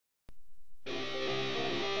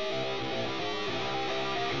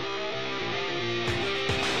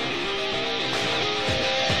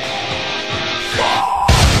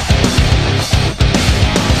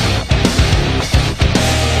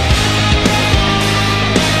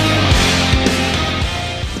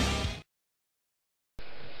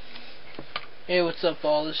Hey, what's up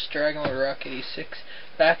all? This is Dragon with Rock 86,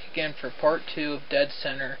 back again for part 2 of Dead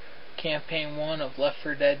Center, campaign 1 of Left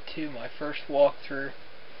 4 Dead 2, my first walkthrough.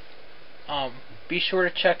 Be sure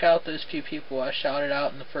to check out those few people I shouted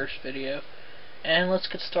out in the first video, and let's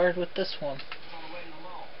get started with this one.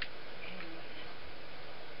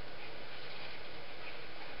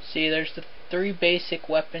 See, there's the 3 basic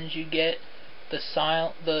weapons you get: the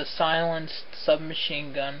silenced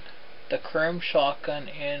submachine gun, the chrome shotgun,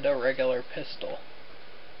 and a regular pistol.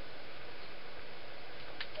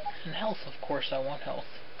 And health, of course, I want health.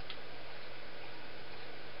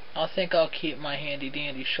 I think I'll keep my handy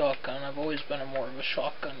dandy shotgun. I've always been more of a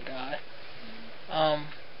shotgun guy.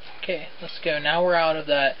 Okay, let's go. Now we're out of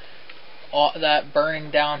that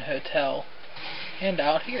burning down hotel and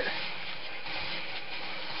out here.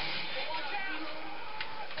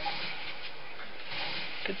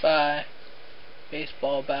 Goodbye.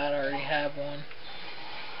 Baseball bat, I already have one.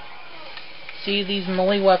 See, these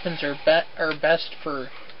melee weapons are best for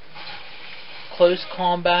close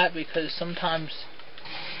combat, because sometimes,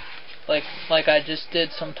 like I just did,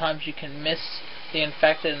 sometimes you can miss the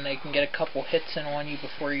infected and they can get a couple hits in on you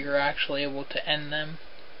before you're actually able to end them.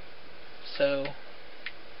 So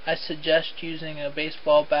I suggest using a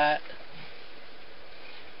baseball bat.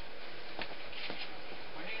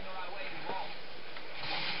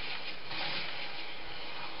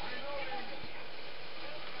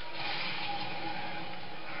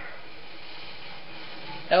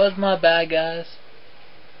 That was my bad, guys.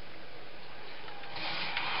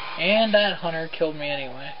 And that hunter killed me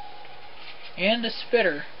anyway. And a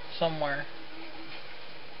spitter somewhere.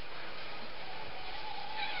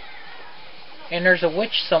 And there's a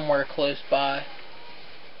witch somewhere close by.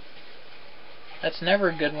 That's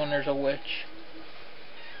never good when there's a witch.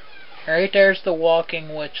 Right there's the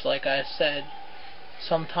walking witch, like I said.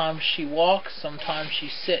 Sometimes she walks, sometimes she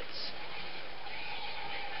sits.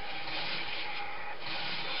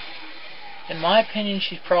 In my opinion,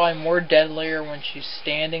 she's probably more deadlier when she's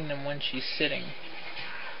standing than when she's sitting.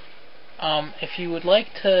 If you would like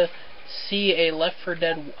to see a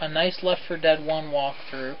nice Left 4 Dead 1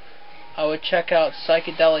 walkthrough, I would check out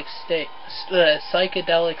Psychedelic Snake,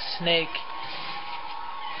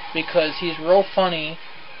 because he's real funny,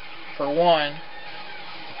 for one.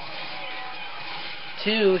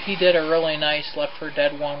 2, he did a really nice Left 4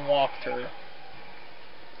 Dead 1 walkthrough.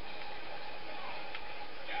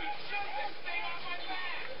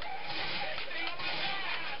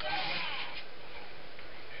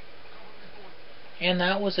 And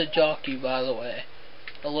that was a jockey, by the way.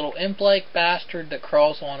 A little imp-like bastard that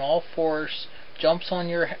crawls on all fours, jumps on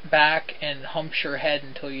your back, and humps your head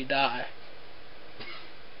until you die.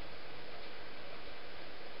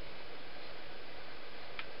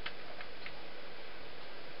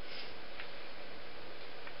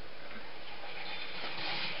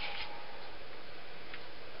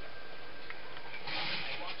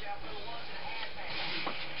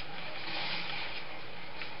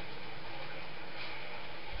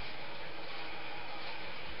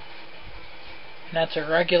 And that's a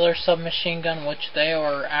regular submachine gun, which they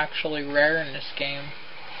are actually rare in this game,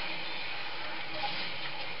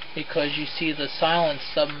 because you see the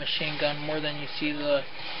silenced submachine gun more than you see the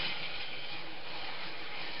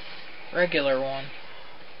regular one.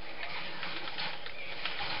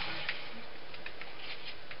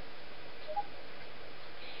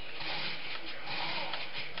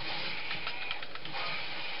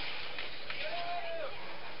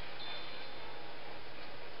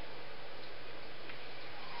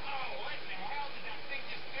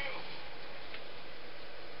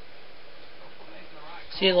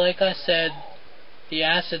 See, like I said, the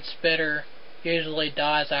acid spitter usually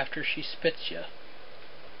dies after she spits you.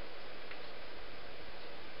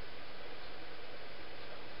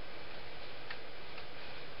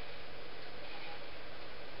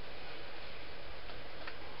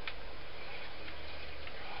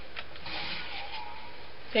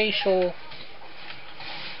 Facial.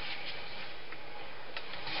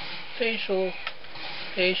 Facial.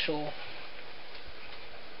 Facial.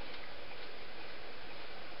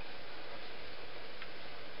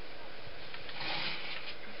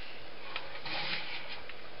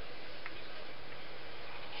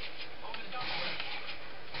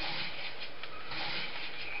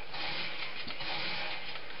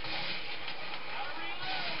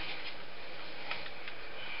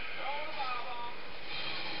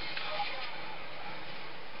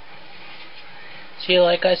 See,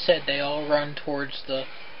 like I said, they all run towards the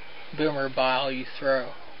boomer bile you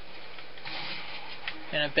throw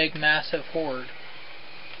in a big massive horde,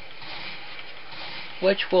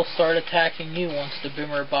 which will start attacking you once the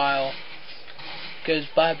boomer bile goes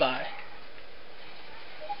bye-bye.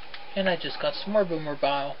 And I just got some more boomer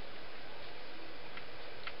bile.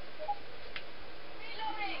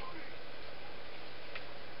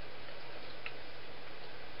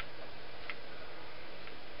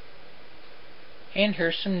 And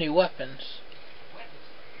here's some new weapons.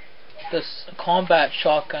 This combat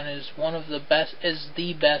shotgun is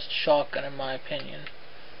the best shotgun in my opinion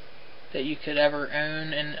that you could ever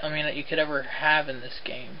own, and that you could ever have in this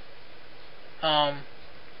game.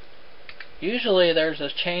 Usually there's a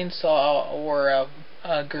chainsaw or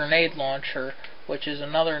a grenade launcher, which is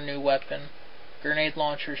another new weapon. Grenade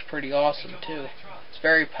launcher is pretty awesome too. It's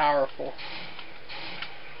very powerful.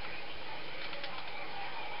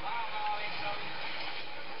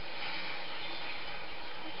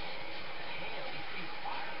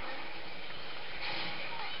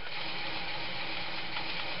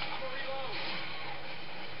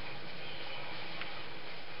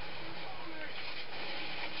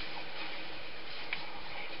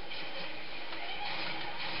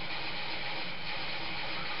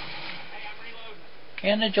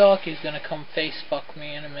 And the jockey's gonna come face fuck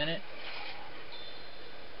me in a minute.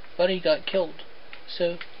 But he got killed.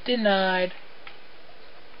 So, denied.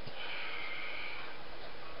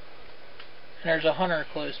 And there's a hunter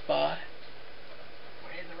close by. We're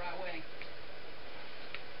heading the right way.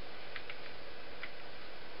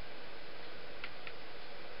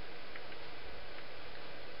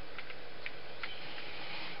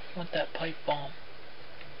 Want that pipe bomb.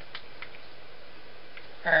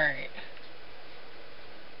 Alright.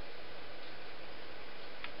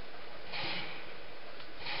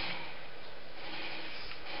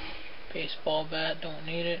 Baseball bat, don't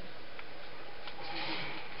need it.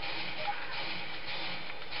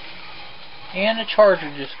 And a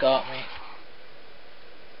charger just got me.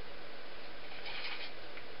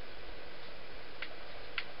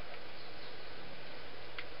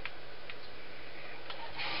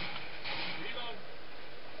 Reload.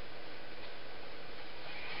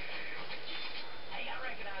 Hey, I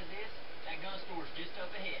recognize this. That gun store's just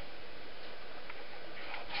up ahead.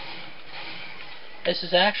 This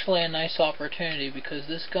is actually a nice opportunity because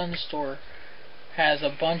this gun store has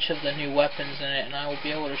a bunch of the new weapons in it, and I will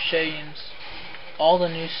be able to show you all the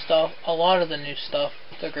new stuff, a lot of the new stuff.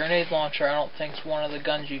 The grenade launcher I don't think is one of the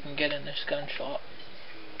guns you can get in this gun shop.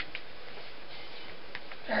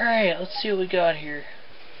 Alright, let's see what we got here.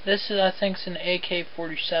 This is, I think, is an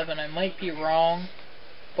AK-47. I might be wrong,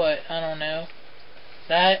 but I don't know.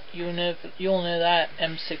 That you'll know that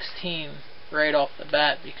M16 right off the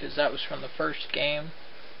bat because that was from the first game.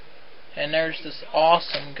 And there's this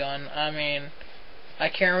awesome gun. I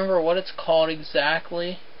can't remember what it's called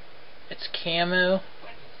exactly. It's camo,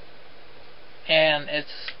 and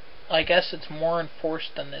I guess it's more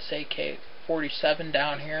enforced than this AK-47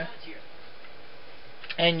 down here.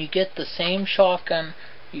 And you get the same shotgun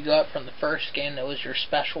you got from the first game that was your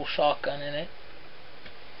special shotgun in it.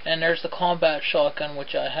 And there's the combat shotgun,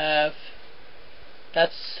 which I have.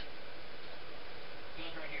 This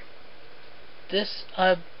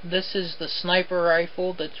is the sniper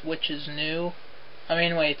rifle which is new.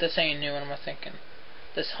 Wait, this ain't new. What am I thinking?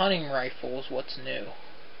 This hunting rifle is what's new.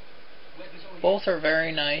 Both are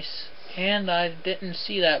very nice, and I didn't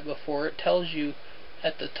see that before. It tells you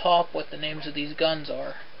at the top what the names of these guns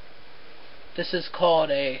are. This is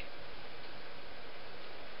called a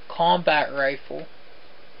combat rifle,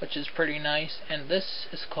 which is pretty nice, and this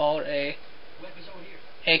is called a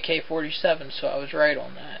AK-47, so I was right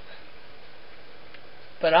on that.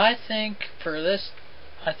 But I think for this,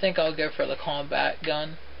 I'll go for the combat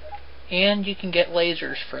gun. And you can get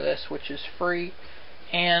lasers for this, which is free,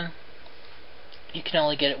 and you can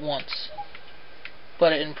only get it once.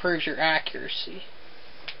 But it improves your accuracy.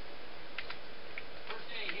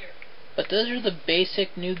 But those are the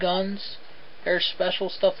basic new guns. There's special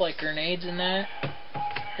stuff like grenades and that,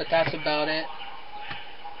 but that's about it.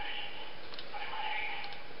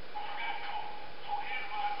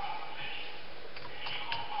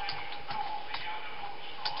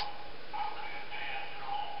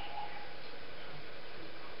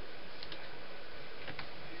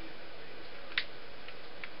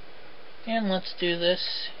 And let's do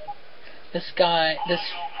this. This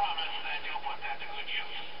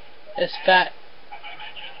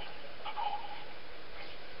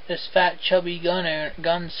fat chubby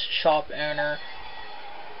gun shop owner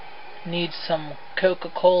needs some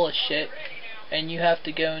Coca-Cola shit, and you have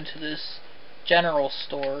to go into this general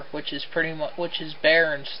store, which is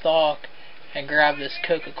bare in stock, and grab this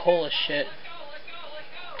Coca-Cola shit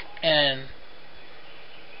and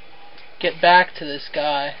get back to this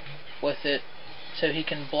guy with it so he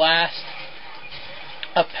can blast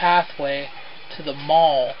a pathway to the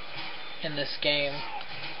mall in this game.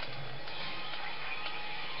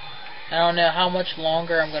 I don't know how much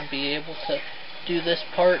longer I'm going to be able to do this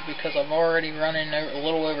part because I'm already running a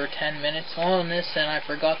little over 10 minutes on this and I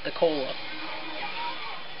forgot the cola.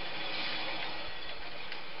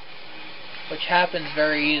 Which happens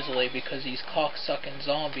very easily because these cocksucking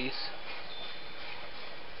zombies.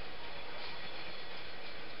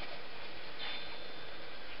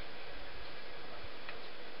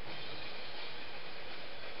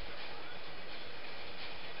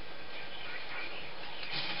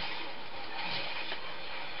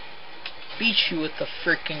 Beat you with the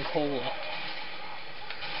frickin' cola.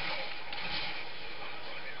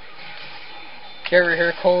 Did you ever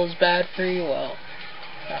hear cola's bad for you? Well,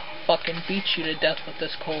 I'll fucking beat you to death with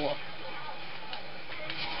this cola.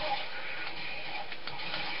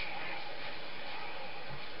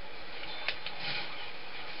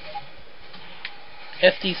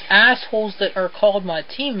 If these assholes that are called my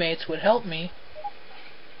teammates would help me.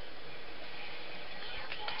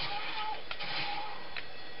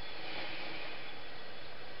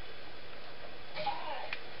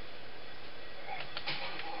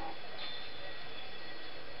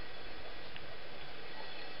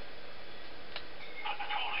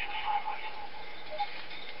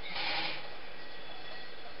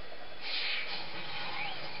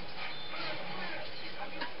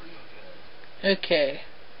 Okay.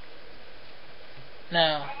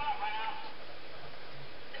 Now.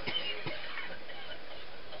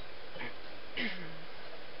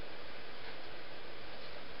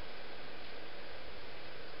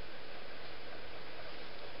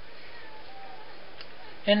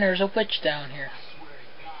 And there's a witch down here.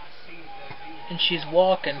 And she's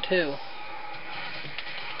walking too.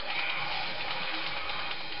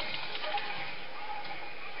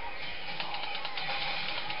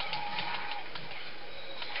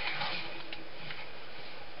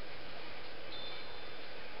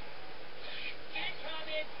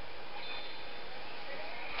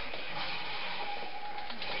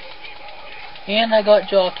 And I got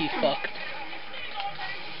jockey fucked.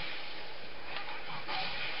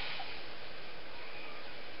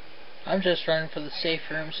 I'm just running for the safe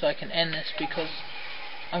room so I can end this because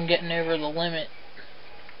I'm getting over the limit.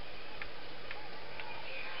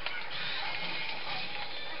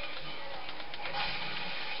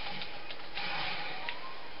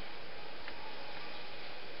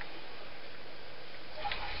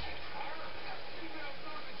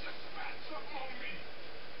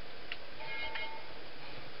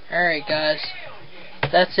 Alright guys,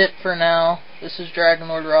 that's it for now. This is Dragon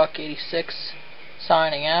Lord Rock 86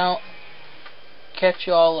 signing out. Catch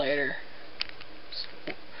y'all later.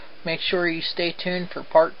 Make sure you stay tuned for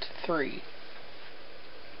part 3.